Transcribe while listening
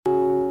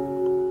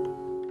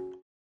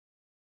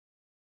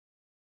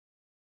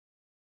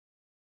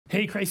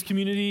Hey, Christ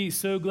community,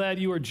 so glad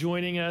you are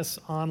joining us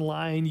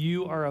online.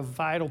 You are a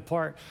vital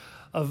part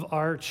of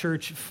our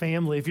church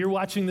family. If you're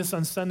watching this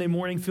on Sunday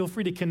morning, feel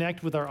free to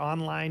connect with our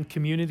online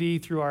community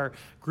through our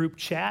group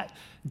chat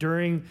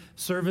during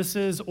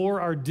services or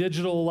our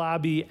digital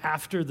lobby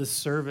after the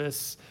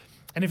service.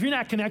 And if you're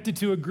not connected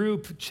to a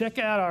group, check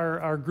out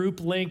our group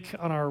link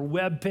on our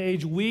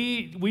webpage.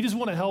 We just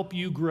want to help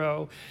you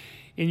grow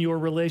in your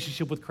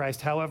relationship with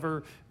Christ,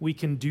 however we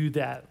can do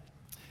that.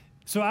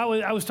 So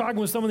I was talking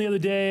with someone the other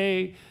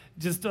day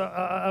just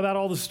about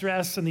all the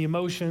stress and the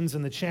emotions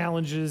and the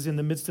challenges in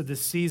the midst of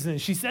this season.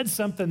 And she said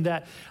something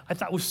that I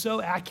thought was so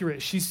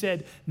accurate. She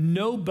said,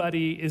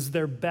 nobody is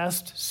their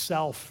best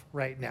self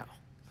right now.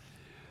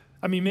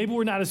 I mean, maybe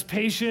we're not as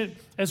patient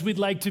as we'd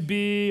like to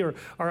be, or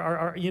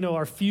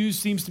our fuse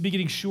seems to be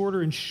getting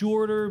shorter and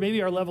shorter.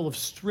 Maybe our level of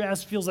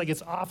stress feels like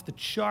it's off the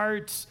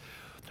charts.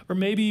 Or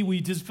maybe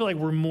we just feel like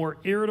we're more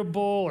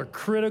irritable or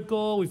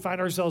critical. We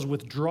find ourselves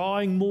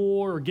withdrawing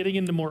more or getting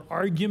into more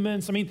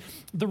arguments. I mean,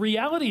 the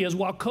reality is,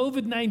 while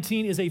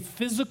COVID-19 is a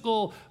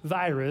physical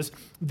virus,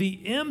 the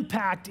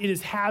impact it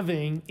is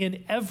having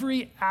in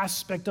every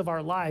aspect of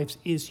our lives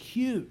is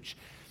huge,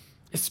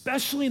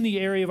 especially in the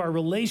area of our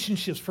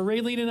relationships. For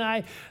Raylene and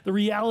I, the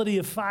reality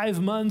of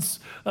 5 months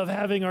of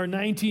having our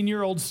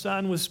 19-year-old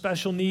son with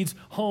special needs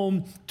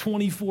home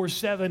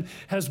 24/7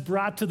 has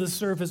brought to the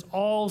surface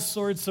all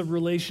sorts of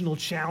relational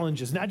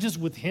challenges, not just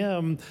with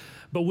him,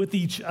 but with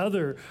each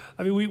other.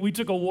 I mean, we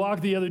took a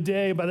walk the other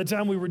day. By the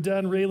time we were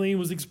done, Raylene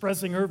was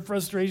expressing her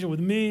frustration with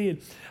me,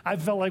 and I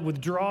felt like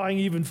withdrawing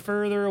even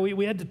further.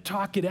 We had to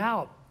talk it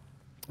out.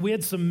 We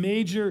had some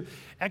major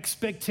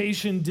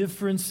expectation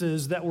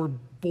differences that were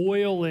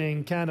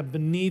boiling kind of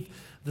beneath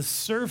the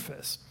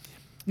surface.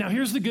 Now,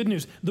 here's the good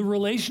news. The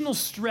relational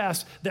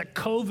stress that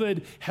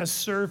COVID has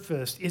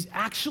surfaced is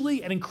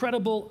actually an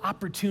incredible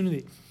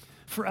opportunity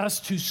for us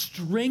to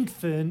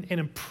strengthen and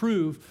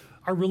improve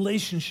our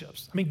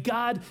relationships. I mean,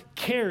 God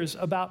cares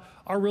about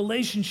our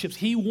relationships.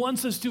 He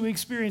wants us to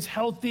experience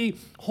healthy,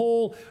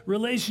 whole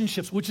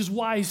relationships, which is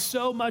why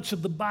so much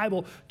of the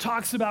Bible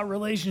talks about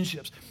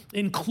relationships,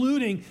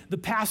 including the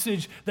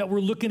passage that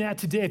we're looking at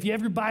today. If you have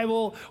your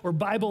Bible or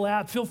Bible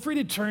app, feel free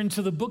to turn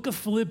to the book of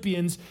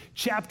Philippians,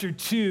 chapter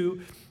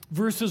 2,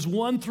 verses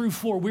 1 through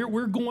 4.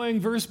 We're going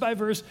verse by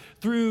verse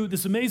through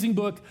this amazing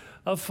book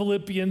of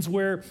Philippians,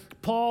 where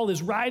Paul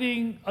is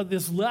writing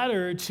this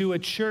letter to a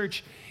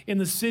church in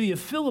the city of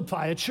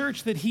Philippi, a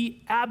church that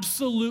he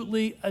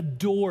absolutely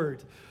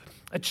adored,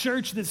 a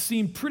church that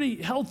seemed pretty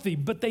healthy,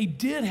 but they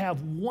did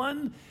have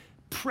one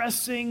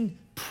pressing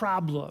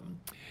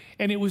problem,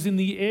 and it was in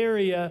the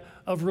area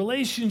of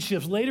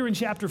relationships. Later in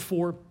chapter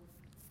 4,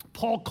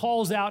 Paul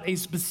calls out a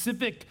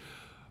specific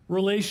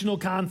relational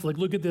conflict.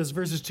 Look at this,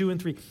 verses 2 and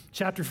 3.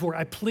 Chapter 4,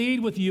 I plead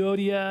with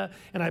Euodia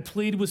and I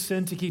plead with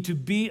Syntyche to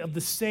be of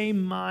the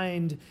same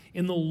mind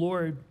in the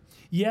Lord.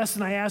 Yes,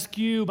 and I ask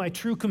you, my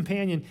true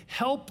companion,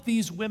 help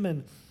these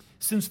women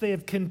since they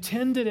have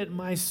contended at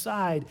my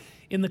side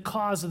in the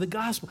cause of the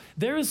gospel.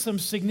 There is some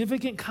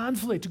significant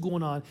conflict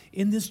going on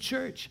in this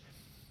church,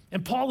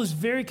 and Paul is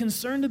very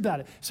concerned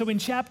about it. So in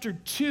chapter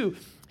 2,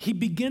 he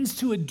begins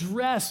to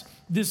address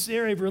this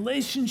area of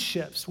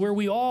relationships where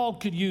we all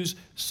could use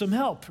some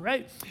help,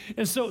 right?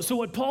 And so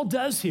what Paul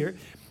does here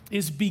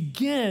is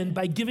begin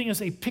by giving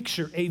us a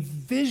picture, a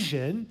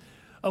vision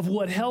of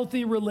what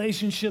healthy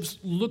relationships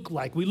look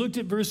like. We looked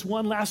at verse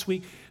 1 last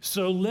week,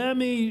 so let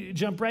me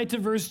jump right to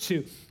verse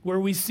 2, where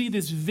we see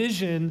this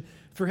vision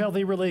for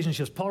healthy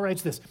relationships. Paul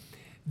writes this,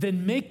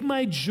 then make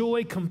my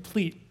joy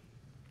complete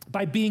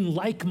by being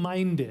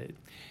like-minded,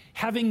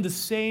 having the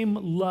same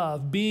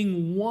love,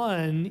 being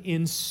one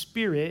in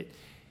spirit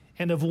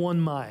and of one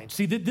mind.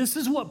 See, this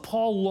is what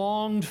Paul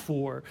longed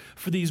for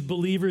these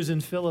believers in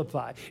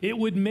Philippi. It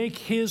would make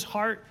his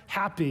heart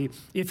happy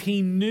if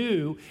he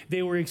knew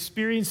they were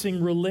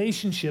experiencing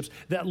relationships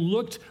that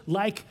looked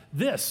like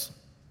this.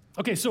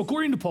 Okay, so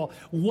according to Paul,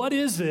 what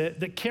is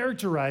it that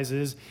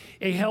characterizes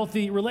a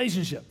healthy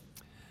relationship?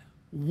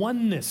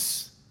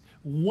 Oneness.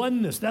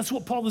 Oneness. That's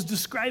what Paul is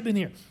describing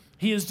here.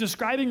 He is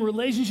describing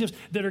relationships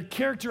that are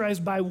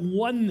characterized by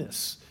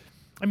oneness.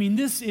 I mean,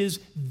 this is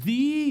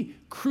the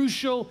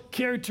crucial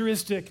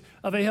characteristic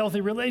of a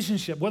healthy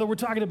relationship, whether we're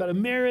talking about a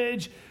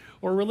marriage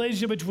or a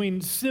relationship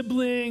between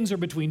siblings or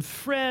between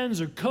friends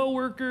or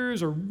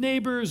coworkers or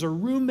neighbors or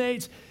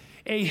roommates.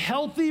 A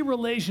healthy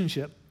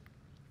relationship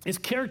is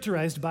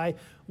characterized by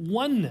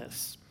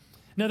oneness.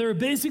 Now, there are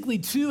basically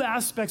two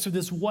aspects of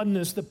this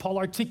oneness that Paul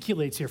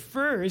articulates here.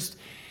 First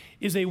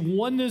is a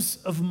oneness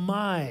of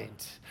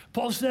mind.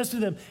 Paul says to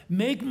them,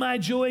 make my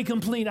joy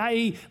complete,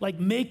 i.e., like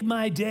make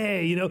my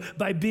day,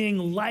 by being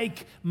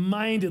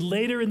like-minded.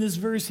 Later in this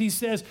verse, he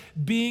says,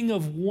 being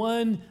of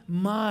one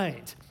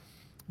mind.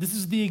 This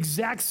is the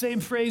exact same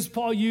phrase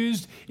Paul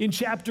used in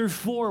chapter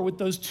 4 with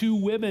those two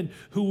women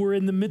who were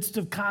in the midst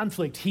of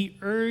conflict. He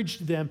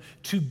urged them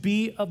to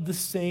be of the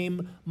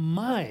same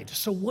mind.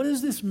 So what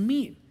does this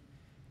mean?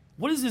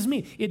 What does this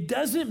mean? It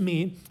doesn't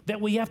mean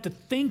that we have to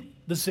think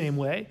the same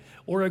way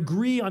or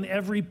agree on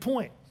every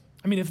point.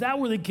 I mean, if that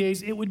were the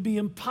case, it would be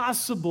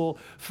impossible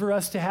for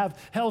us to have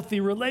healthy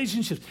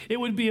relationships. It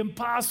would be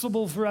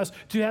impossible for us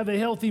to have a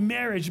healthy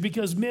marriage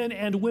because men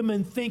and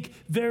women think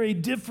very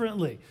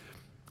differently.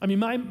 I mean,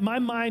 my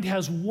mind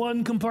has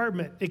one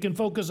compartment it can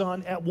focus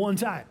on at one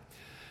time.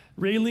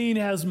 Raylene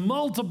has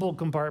multiple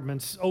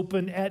compartments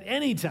open at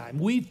any time.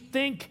 We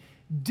think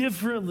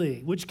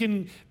differently, which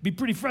can be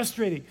pretty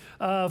frustrating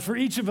for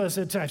each of us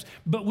at times,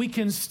 but we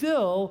can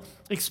still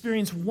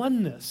experience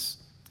oneness.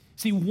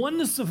 See,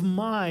 oneness of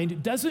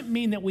mind doesn't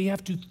mean that we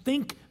have to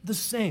think the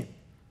same.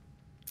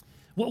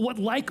 What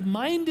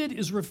like-minded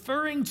is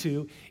referring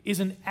to is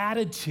an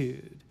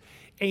attitude,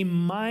 a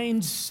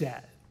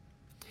mindset.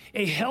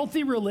 A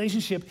healthy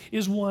relationship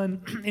is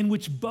one in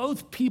which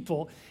both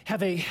people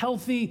have a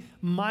healthy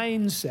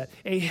mindset,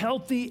 a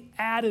healthy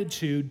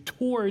attitude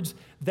towards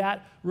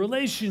that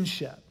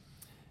relationship.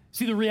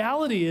 See, the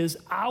reality is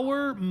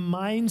our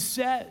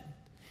mindset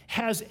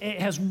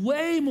has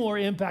way more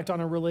impact on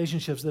our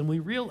relationships than we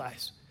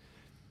realize.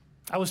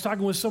 I was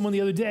talking with someone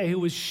the other day who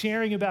was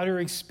sharing about her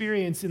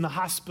experience in the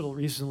hospital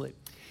recently.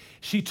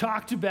 She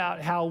talked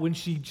about how when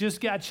she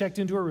just got checked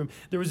into her room,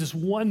 there was this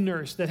one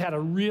nurse that had a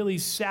really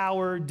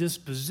sour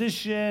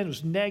disposition,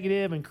 was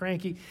negative and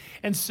cranky.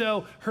 And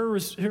so her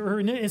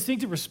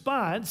instinctive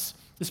response,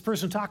 this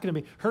person talking to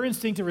me, her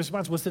instinctive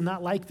response was to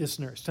not like this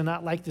nurse, to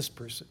not like this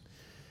person.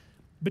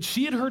 But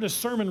she had heard a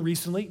sermon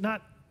recently,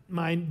 not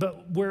mine,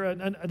 but where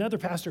another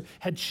pastor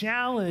had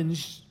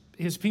challenged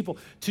his people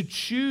to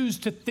choose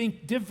to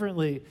think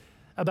differently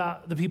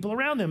about the people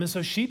around them. And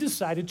so she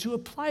decided to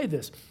apply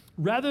this.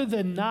 Rather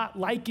than not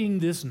liking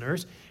this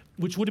nurse,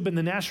 which would have been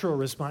the natural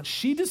response,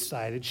 she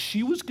decided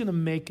she was going to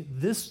make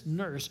this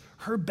nurse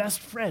her best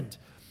friend.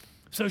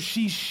 So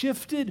she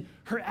shifted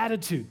her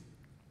attitude.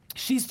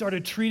 She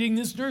started treating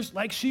this nurse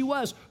like she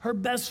was her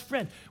best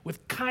friend,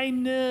 with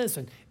kindness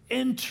and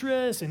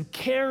interest and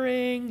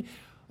caring.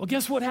 Well,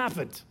 guess what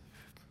happened?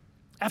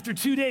 After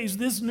 2 days,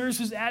 this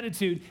nurse's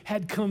attitude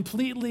had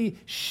completely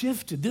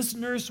shifted. This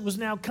nurse was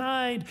now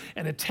kind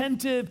and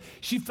attentive.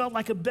 She felt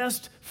like a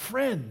best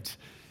friend.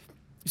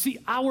 You see,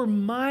 our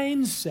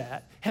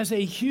mindset has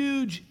a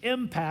huge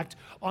impact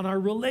on our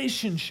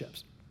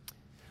relationships.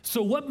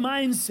 So what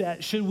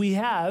mindset should we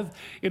have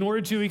in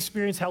order to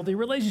experience healthy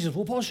relationships?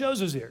 Well, Paul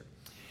shows us here.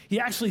 He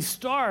actually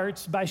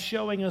starts by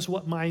showing us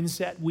what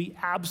mindset we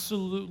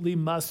absolutely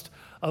must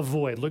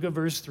avoid. Look at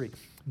verse 3.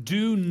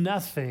 Do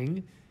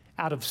nothing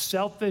out of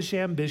selfish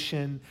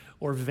ambition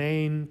or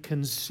vain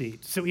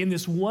conceit. So in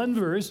this one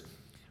verse,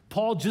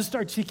 Paul just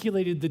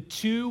articulated the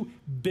two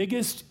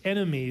biggest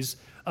enemies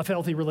of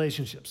healthy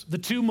relationships, the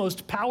two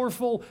most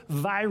powerful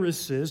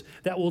viruses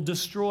that will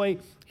destroy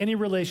any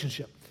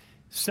relationship: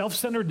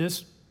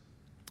 self-centeredness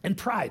and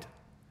pride.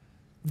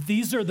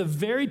 These are the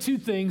very two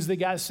things that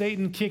got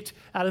Satan kicked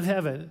out of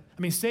heaven.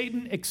 I mean,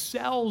 Satan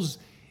excels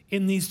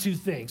in these two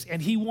things,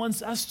 and he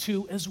wants us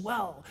to as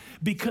well,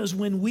 because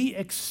when we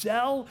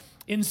excel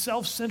in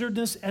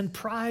self-centeredness and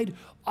pride,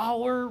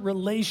 our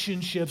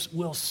relationships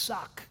will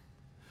suck.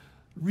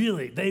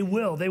 Really, they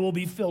will. They will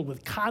be filled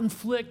with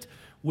conflict,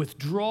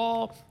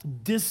 withdrawal,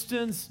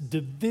 distance,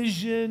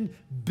 division,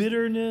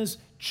 bitterness,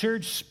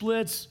 church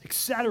splits,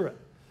 etc.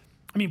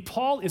 I mean,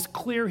 Paul is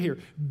clear here.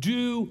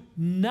 Do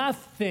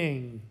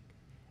nothing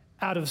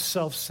out of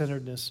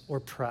self-centeredness or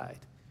pride.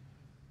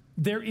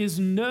 There is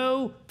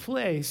no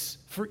place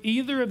for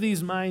either of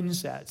these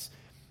mindsets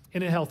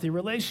in a healthy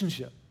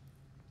relationship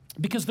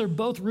because they're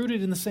both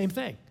rooted in the same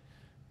thing: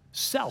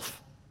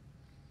 self.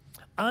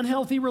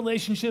 Unhealthy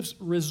relationships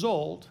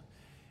result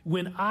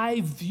when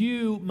I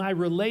view my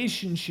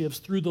relationships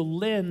through the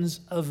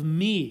lens of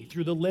me,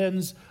 through the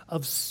lens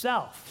of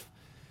self.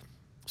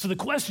 So the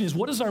question is,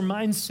 what is our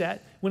mindset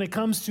when it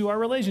comes to our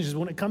relationships,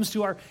 when it comes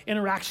to our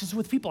interactions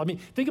with people? I mean,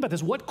 think about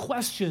this. What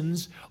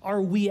questions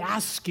are we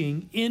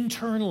asking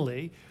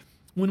internally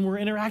when we're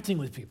interacting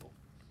with people?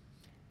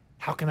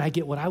 How can I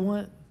get what I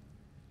want?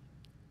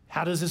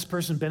 How does this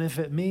person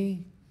benefit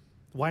me?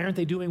 Why aren't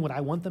they doing what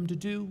I want them to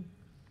do?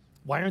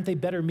 Why aren't they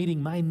better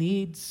meeting my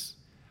needs?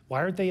 Why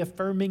aren't they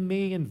affirming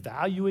me and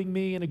valuing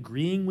me and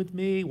agreeing with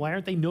me? Why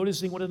aren't they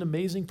noticing what an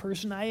amazing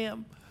person I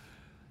am?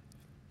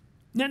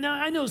 Now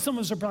I know some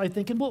of us are probably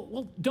thinking,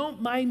 well,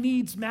 don't my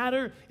needs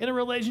matter in a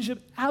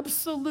relationship?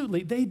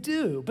 Absolutely, they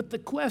do. But the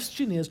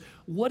question is,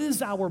 what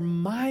is our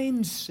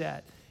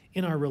mindset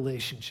in our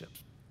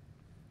relationships?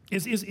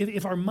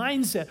 If our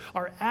mindset,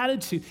 our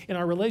attitude in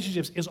our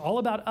relationships is all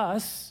about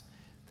us,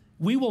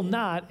 we will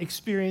not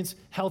experience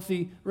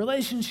healthy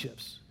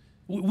relationships.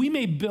 We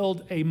may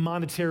build a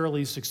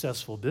monetarily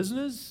successful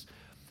business.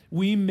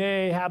 We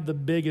may have the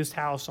biggest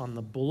house on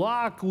the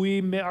block.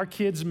 Our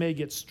kids may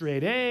get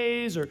straight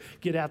A's or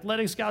get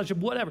athletic scholarship,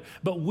 whatever.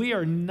 But we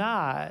are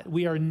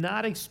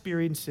not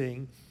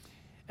experiencing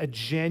a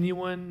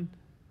genuine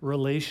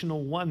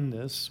relational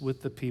oneness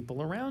with the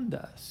people around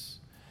us.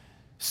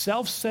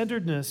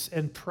 Self-centeredness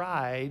and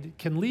pride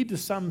can lead to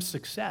some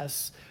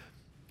success,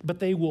 but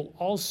they will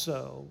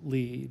also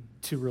lead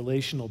to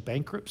relational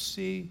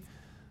bankruptcy,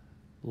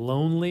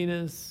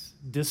 loneliness,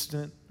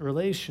 distant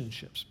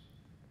relationships.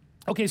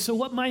 Okay, so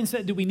what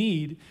mindset do we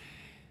need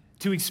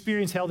to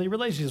experience healthy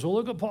relationships? Well,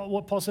 look at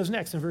what Paul says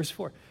next in verse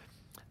 4.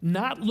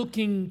 Not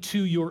looking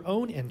to your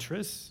own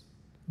interests,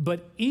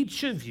 but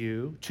each of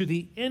you to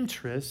the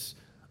interests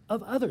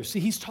of others. See,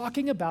 he's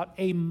talking about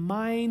a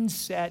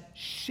mindset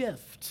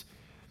shift.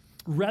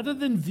 Rather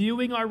than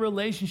viewing our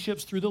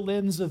relationships through the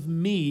lens of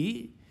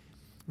me,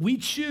 we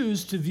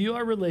choose to view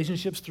our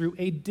relationships through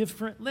a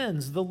different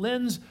lens, the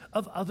lens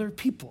of other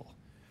people.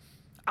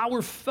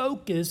 Our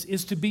focus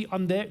is to be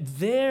on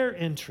their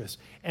interests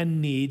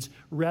and needs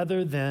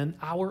rather than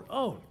our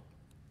own.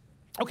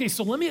 Okay,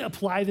 so let me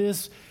apply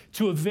this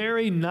to a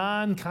very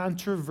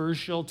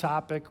non-controversial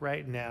topic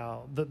right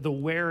now, the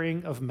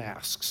wearing of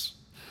masks.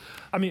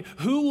 I mean,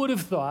 who would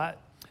have thought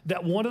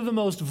that one of the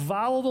most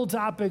volatile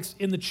topics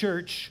in the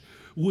church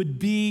would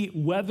be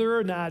whether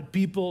or not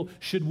people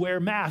should wear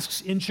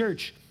masks in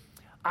church?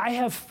 I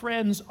have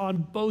friends on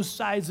both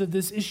sides of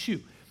this issue.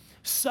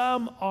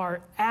 Some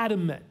are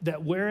adamant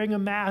that wearing a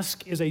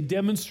mask is a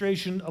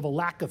demonstration of a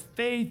lack of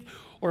faith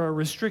or a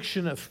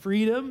restriction of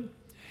freedom.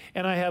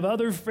 And I have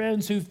other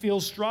friends who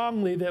feel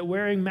strongly that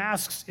wearing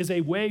masks is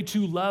a way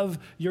to love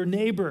your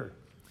neighbor.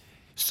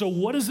 So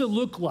what does it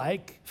look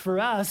like for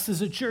us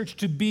as a church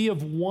to be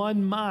of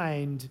one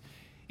mind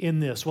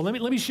in this? Well, let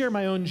me share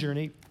my own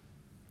journey.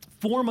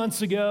 4 or 5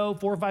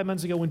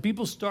 months ago, when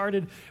people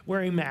started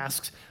wearing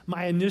masks,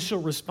 my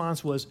initial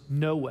response was,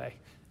 no way,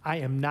 I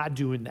am not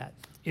doing that.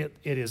 It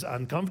is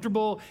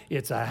uncomfortable,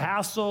 it's a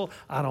hassle,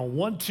 I don't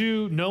want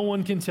to, no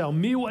one can tell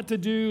me what to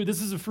do, this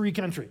is a free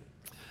country.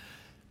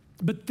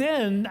 But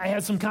then I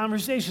had some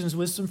conversations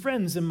with some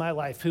friends in my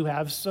life who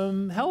have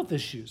some health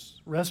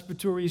issues,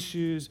 respiratory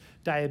issues,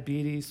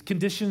 diabetes,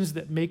 conditions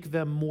that make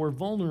them more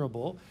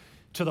vulnerable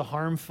to the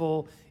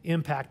harmful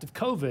impact of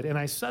COVID. And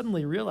I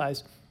suddenly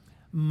realized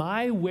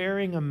my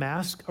wearing a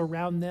mask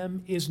around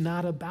them is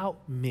not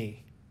about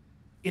me.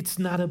 It's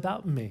not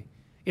about me.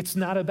 It's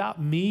not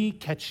about me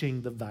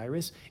catching the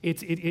virus.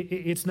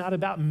 It's not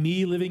about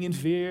me living in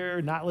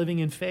fear, not living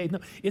in faith. No,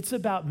 it's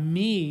about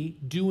me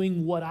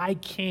doing what I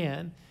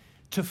can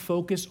to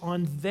focus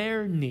on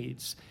their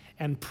needs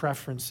and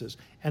preferences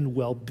and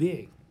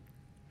well-being.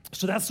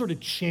 So that sort of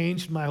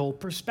changed my whole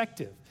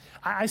perspective.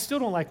 I still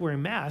don't like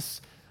wearing masks,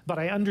 but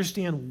I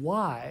understand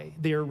why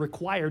they're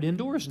required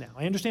indoors now.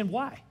 I understand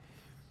why.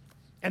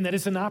 And that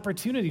it's an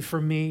opportunity for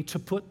me to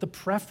put the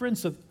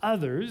preference of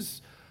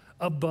others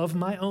above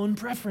my own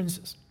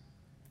preferences.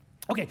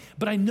 Okay,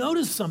 but I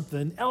noticed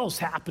something else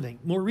happening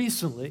more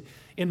recently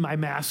in my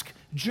mask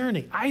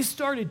journey. I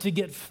started to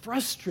get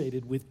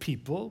frustrated with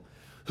people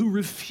who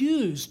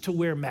refused to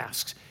wear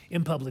masks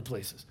in public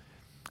places.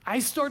 I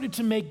started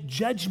to make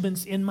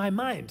judgments in my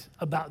mind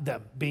about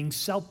them being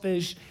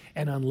selfish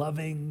and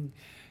unloving.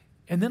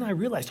 And then I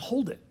realized,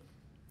 hold it.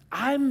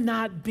 I'm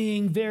not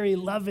being very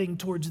loving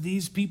towards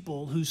these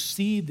people who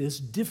see this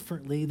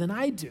differently than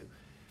I do.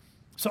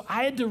 So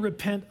I had to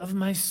repent of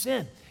my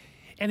sin.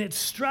 And it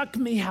struck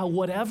me how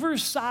whatever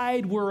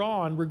side we're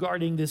on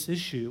regarding this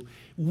issue,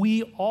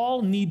 we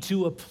all need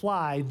to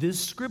apply this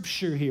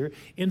scripture here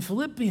in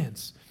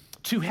Philippians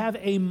to have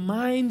a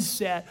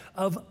mindset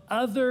of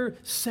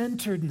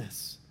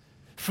other-centeredness.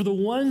 For the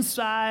one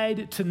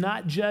side, to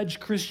not judge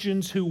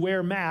Christians who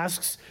wear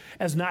masks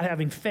as not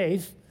having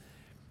faith,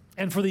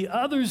 and for the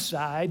other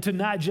side, to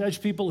not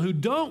judge people who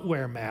don't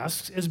wear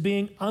masks as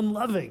being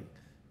unloving.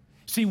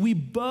 See, we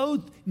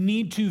both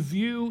need to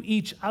view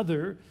each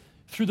other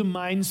through the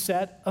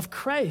mindset of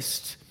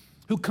Christ,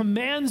 who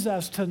commands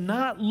us to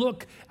not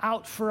look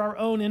out for our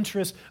own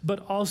interests,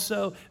 but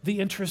also the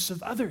interests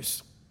of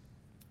others.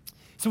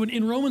 So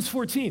in Romans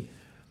 14,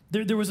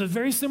 there was a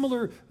very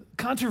similar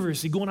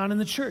controversy going on in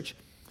the church.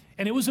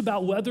 And it was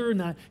about whether or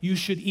not you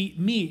should eat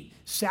meat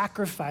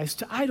sacrificed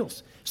to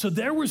idols. So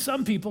there were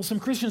some people, some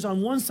Christians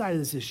on one side of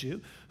this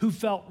issue, who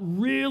felt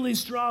really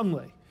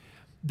strongly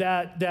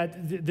that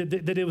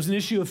it was an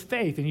issue of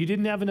faith, and you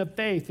didn't have enough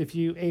faith if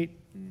you ate,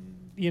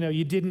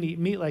 you didn't eat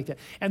meat like that.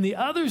 And the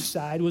other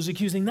side was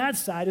accusing that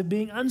side of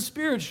being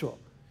unspiritual.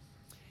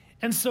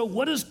 And so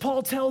what does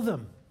Paul tell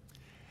them?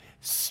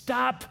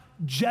 Stop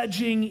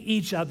judging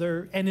each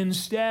other and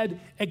instead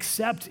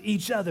accept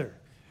each other.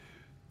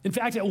 In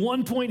fact, at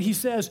one point he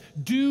says,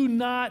 do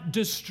not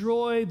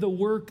destroy the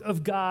work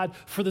of God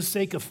for the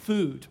sake of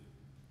food.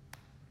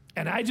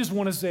 And I just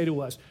want to say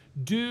to us,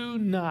 do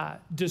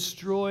not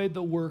destroy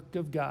the work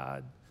of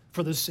God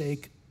for the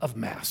sake of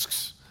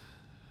masks.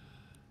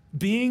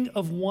 Being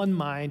of one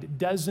mind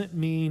doesn't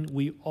mean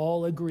we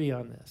all agree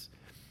on this.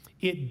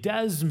 It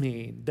does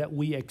mean that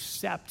we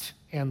accept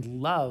and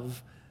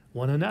love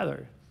one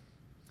another.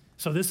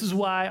 So this is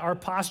why our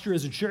posture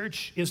as a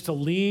church is to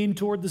lean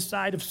toward the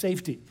side of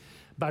safety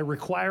by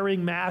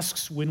requiring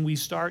masks when we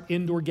start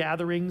indoor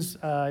gatherings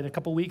in a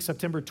couple weeks,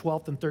 September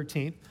 12th and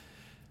 13th,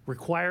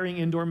 requiring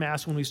indoor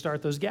masks when we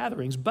start those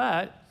gatherings.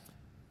 But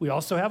we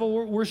also have a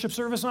worship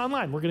service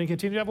online. We're going to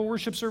continue to have a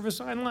worship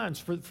service online.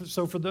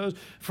 So for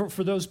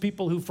those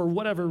people who, for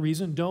whatever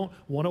reason, don't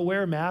want to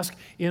wear a mask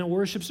in a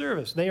worship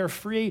service, they are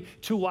free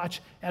to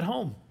watch at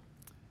home.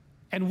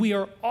 And we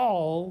are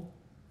all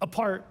a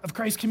part of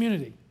Christ's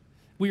community.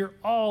 We are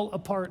all a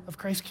part of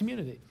Christ's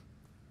community.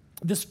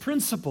 This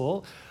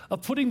principle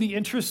of putting the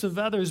interests of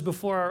others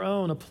before our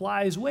own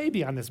applies way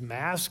beyond this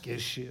mask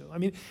issue. I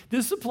mean,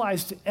 this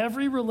applies to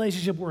every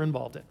relationship we're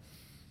involved in.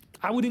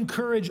 I would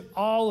encourage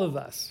all of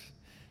us,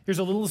 here's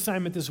a little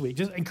assignment this week,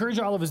 just encourage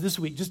all of us this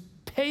week, just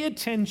pay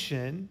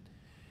attention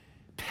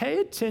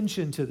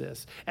to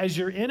this. As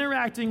you're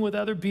interacting with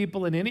other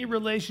people in any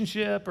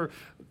relationship or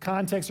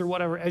context or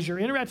whatever, as you're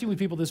interacting with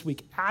people this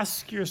week,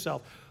 ask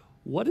yourself,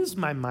 what is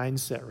my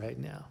mindset right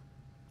now?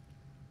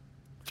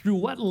 Through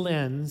what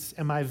lens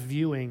am I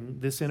viewing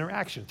this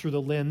interaction? Through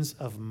the lens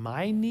of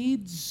my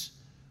needs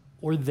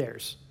or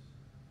theirs?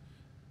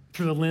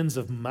 Through the lens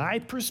of my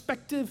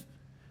perspective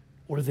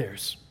or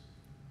theirs?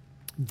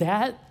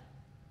 That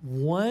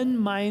one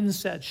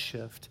mindset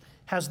shift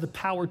has the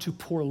power to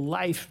pour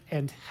life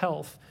and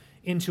health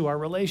into our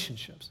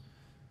relationships.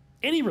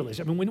 Any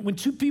relationship. I mean, when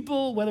two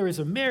people, whether it's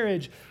a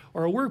marriage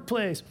or a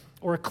workplace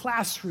or a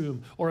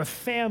classroom or a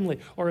family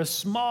or a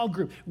small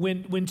group,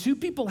 when two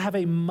people have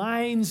a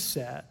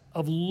mindset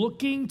of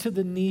looking to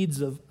the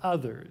needs of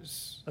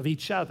others, of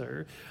each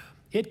other,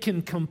 it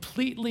can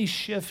completely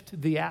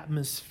shift the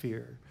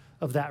atmosphere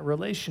of that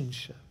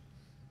relationship.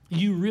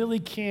 You really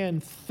can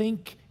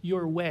think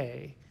your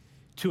way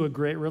to a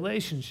great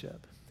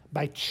relationship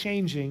by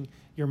changing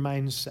your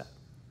mindset.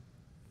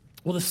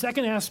 Well, the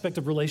second aspect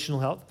of relational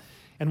health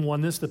and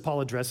oneness that Paul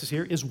addresses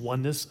here is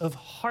oneness of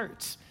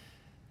heart.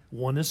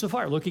 Oneness of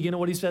heart. Look again at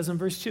what he says in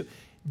verse 2.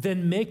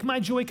 Then make my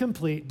joy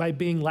complete by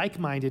being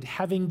like-minded,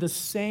 having the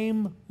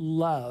same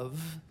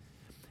love,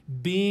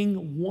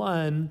 being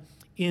one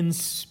in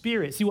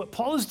spirit. See, what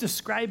Paul is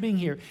describing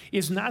here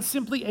is not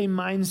simply a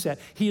mindset.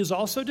 He is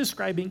also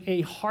describing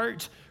a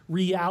heart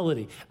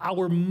reality,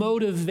 our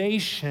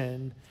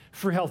motivation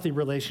for healthy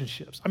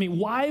relationships. I mean,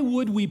 why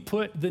would we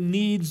put the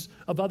needs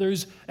of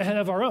others ahead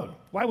of our own?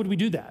 Why would we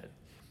do that?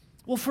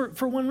 Well,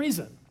 for one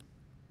reason,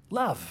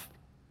 love.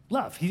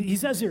 Love. He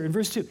says here in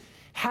verse 2,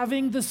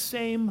 having the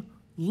same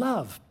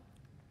love.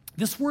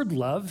 This word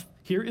love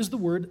here is the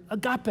word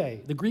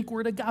agape, the Greek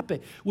word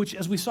agape, which,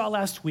 as we saw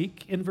last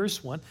week in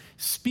verse 1,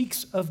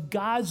 speaks of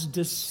God's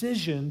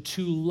decision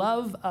to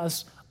love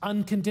us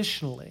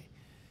unconditionally.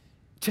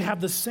 To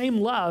have the same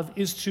love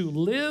is to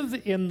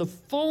live in the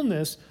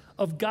fullness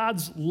of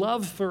God's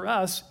love for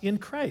us in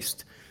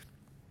Christ.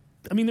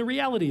 I mean, the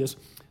reality is,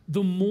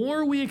 the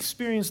more we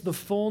experience the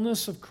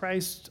fullness of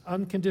Christ's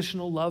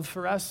unconditional love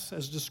for us,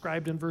 as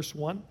described in verse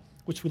 1,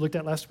 which we looked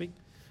at last week,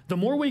 the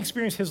more we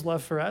experience his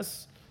love for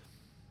us,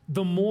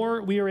 the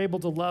more we are able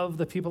to love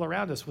the people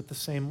around us with the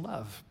same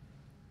love.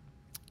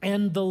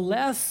 And the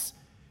less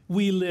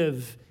we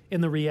live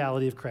in the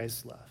reality of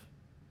Christ's love,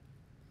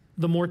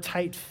 the more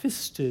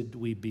tight-fisted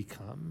we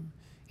become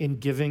in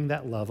giving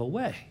that love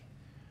away.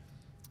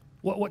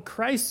 What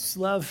Christ's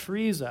love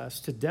frees us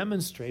to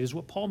demonstrate is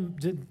what Paul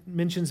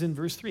mentions in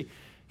verse 3.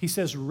 He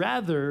says,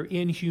 rather,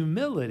 in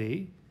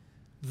humility,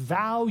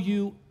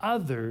 value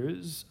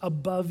others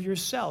above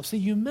yourself. See,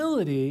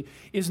 humility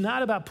is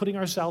not about putting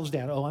ourselves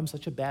down. Oh, I'm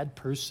such a bad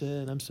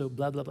person. I'm so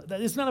blah, blah, blah.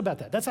 It's not about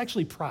that. That's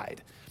actually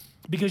pride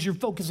because you're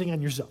focusing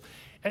on yourself.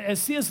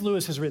 As C.S.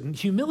 Lewis has written,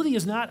 humility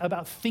is not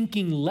about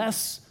thinking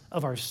less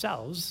of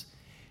ourselves.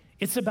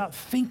 It's about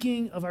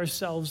thinking of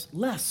ourselves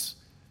less.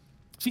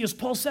 See, as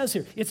Paul says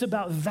here, it's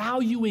about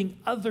valuing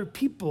other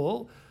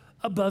people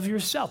above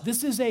yourself.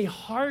 This is a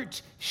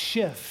heart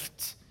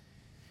shift.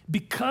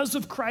 Because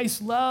of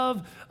Christ's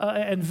love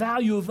and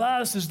value of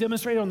us as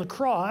demonstrated on the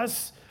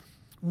cross,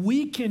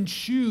 we can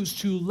choose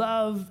to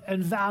love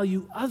and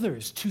value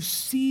others, to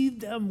see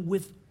them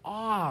with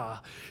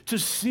awe, to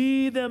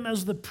see them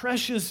as the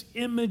precious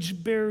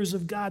image bearers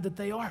of God that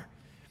they are,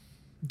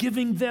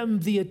 giving them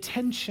the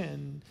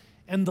attention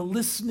and the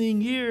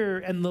listening ear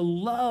and the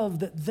love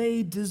that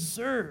they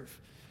deserve.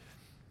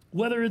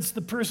 Whether it's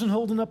the person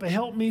holding up a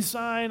help me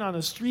sign on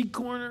a street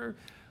corner,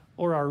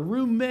 or our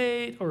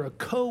roommate, or a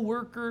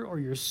coworker, or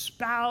your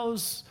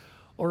spouse,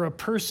 or a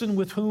person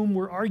with whom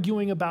we're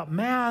arguing about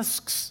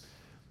masks.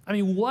 I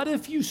mean, what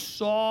if you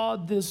saw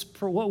this,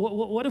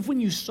 what if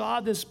when you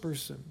saw this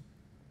person,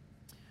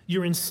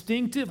 your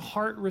instinctive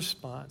heart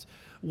response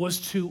was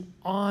to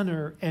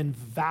honor and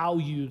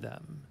value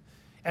them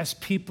as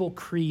people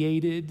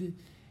created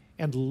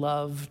and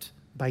loved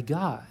by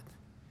God?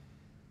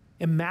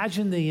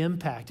 Imagine the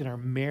impact in our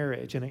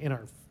marriage and in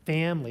our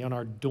family, on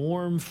our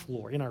dorm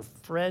floor, in our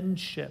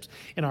friendships,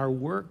 in our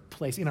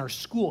workplace, in our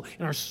school,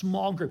 in our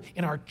small group,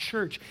 in our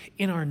church,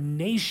 in our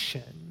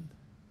nation.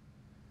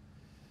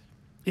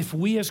 If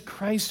we as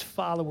Christ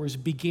followers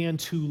began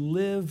to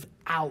live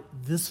out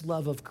this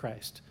love of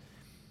Christ,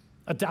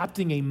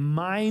 adopting a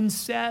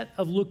mindset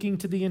of looking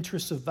to the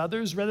interests of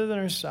others rather than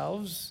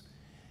ourselves,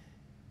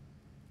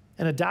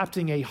 and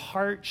adopting a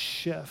heart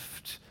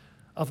shift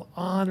of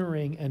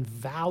honoring and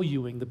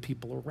valuing the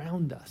people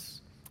around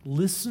us,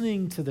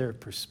 listening to their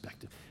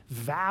perspective,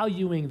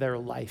 valuing their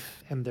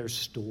life and their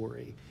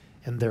story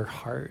and their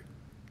heart.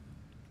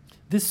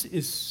 This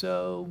is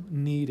so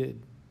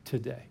needed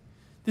today.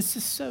 This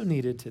is so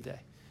needed today.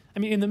 I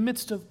mean, in the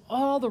midst of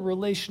all the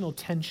relational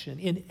tension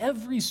in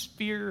every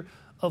sphere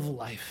of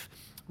life,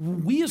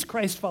 we as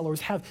Christ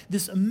followers have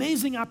this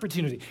amazing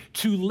opportunity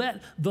to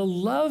let the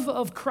love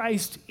of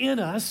Christ in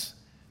us,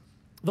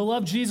 the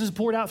love Jesus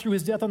poured out through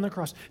his death on the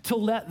cross, to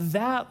let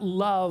that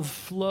love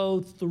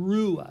flow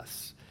through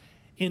us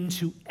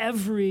into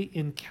every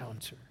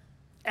encounter,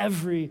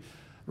 every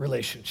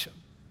relationship.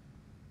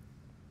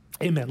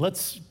 Amen.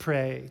 Let's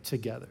pray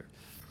together.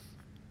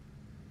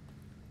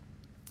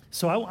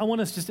 So I want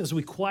us just, as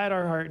we quiet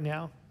our heart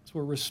now, as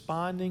we're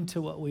responding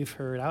to what we've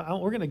heard,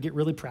 we're going to get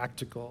really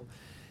practical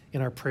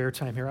in our prayer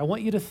time here. I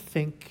want you to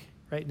think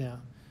right now,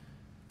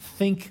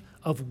 think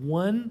of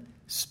one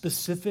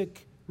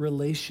specific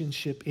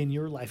relationship in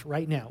your life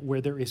right now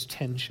where there is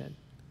tension.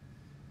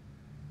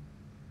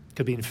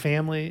 Could be in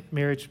family,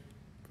 marriage,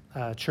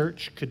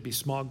 church, could be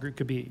small group,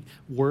 could be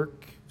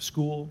work,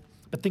 school.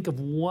 But think of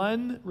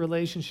one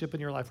relationship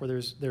in your life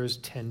where there's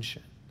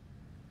tension.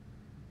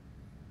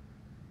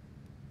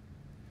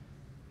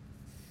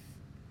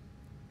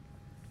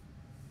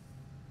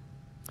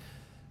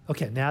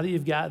 Okay, now that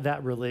you've got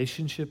that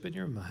relationship in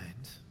your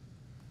mind,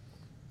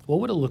 what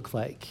would it look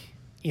like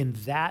in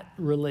that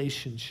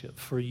relationship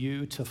for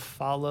you to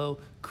follow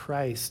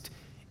Christ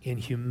in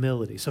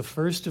humility? So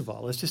first of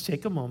all, let's just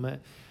take a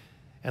moment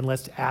and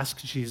let's ask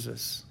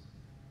Jesus.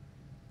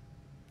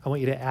 I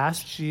want you to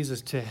ask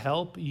Jesus to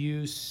help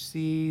you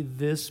see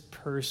this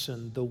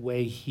person the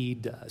way he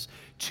does,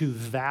 to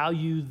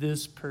value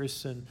this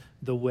person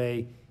the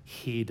way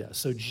he does.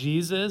 So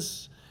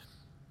Jesus,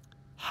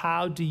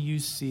 how do you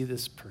see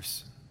this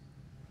person?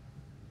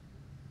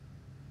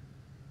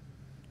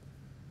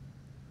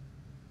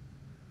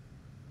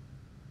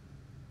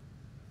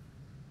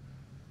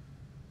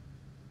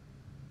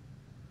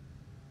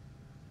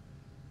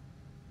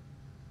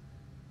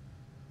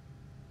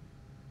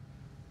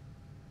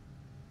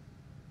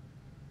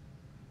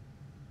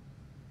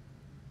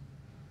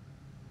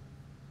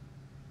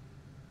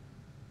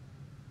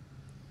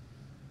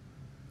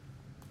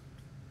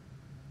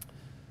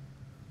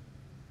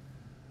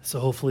 So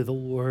hopefully the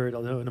Lord,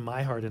 although in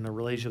my heart, in a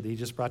relationship that he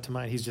just brought to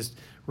mind, he's just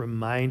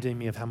reminding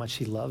me of how much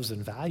he loves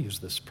and values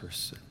this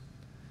person.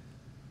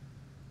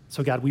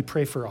 So God, we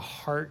pray for a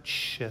heart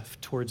shift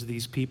towards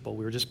these people.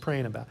 We were just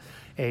praying about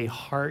a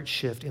heart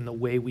shift in the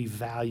way we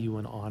value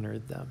and honor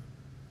them.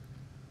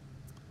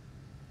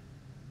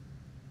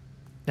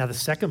 Now the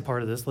second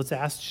part of this, let's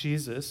ask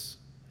Jesus,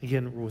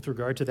 again, with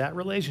regard to that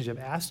relationship,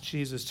 ask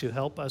Jesus to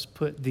help us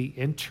put the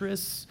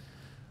interests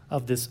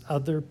of this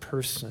other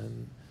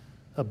person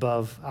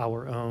above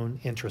our own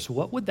interests.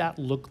 What would that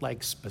look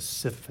like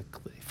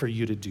specifically for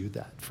you to do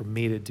that, for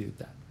me to do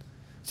that?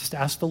 Just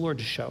ask the Lord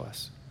to show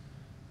us.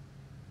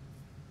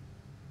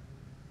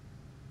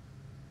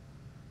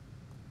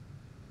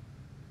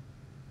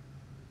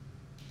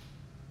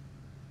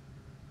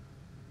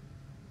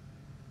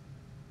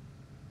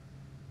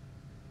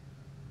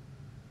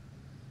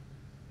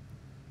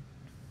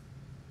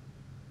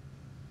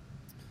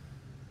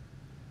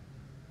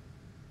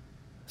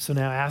 So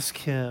now ask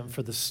him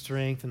for the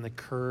strength and the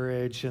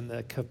courage and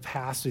the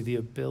capacity, the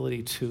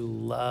ability to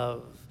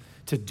love,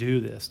 to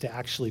do this, to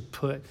actually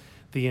put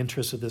the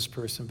interests of this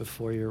person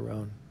before your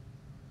own.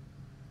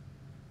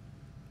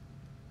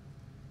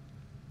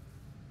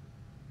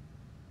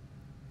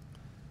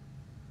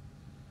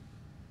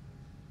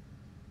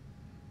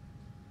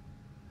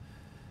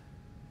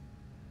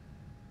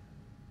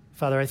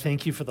 Father, I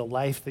thank you for the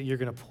life that you're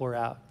going to pour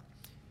out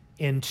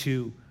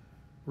into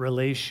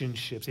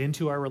relationships,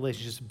 into our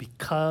relationships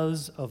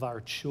because of our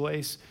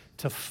choice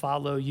to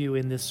follow you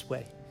in this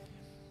way.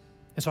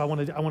 And so I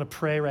want to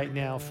pray right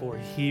now for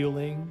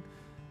healing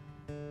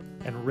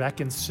and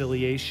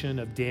reconciliation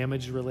of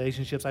damaged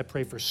relationships. I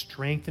pray for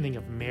strengthening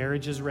of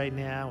marriages right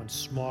now and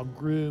small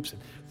groups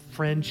and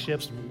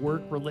friendships and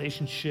work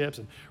relationships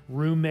and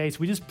roommates.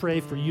 We just pray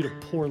for you to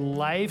pour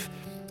life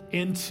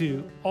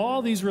into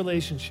all these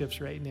relationships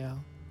right now.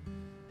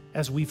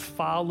 As we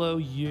follow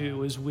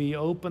you, as we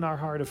open our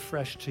heart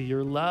afresh to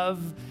your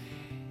love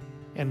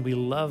and we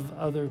love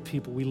other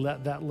people, we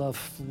let that love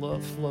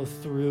flow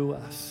through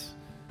us,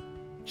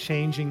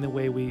 changing the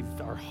way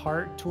our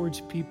heart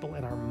towards people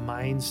and our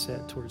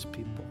mindset towards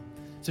people.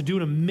 So do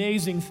an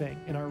amazing thing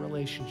in our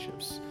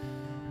relationships,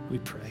 we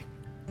pray.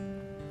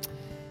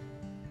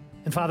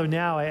 And Father,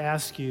 now I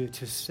ask you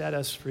to set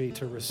us free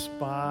to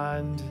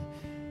respond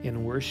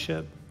in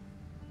worship.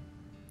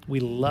 We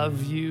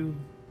love you.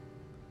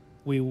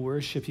 We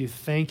worship you.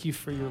 Thank you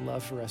for your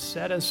love for us.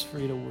 Set us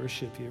free to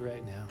worship you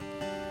right now.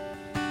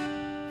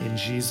 In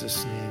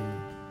Jesus'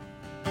 name.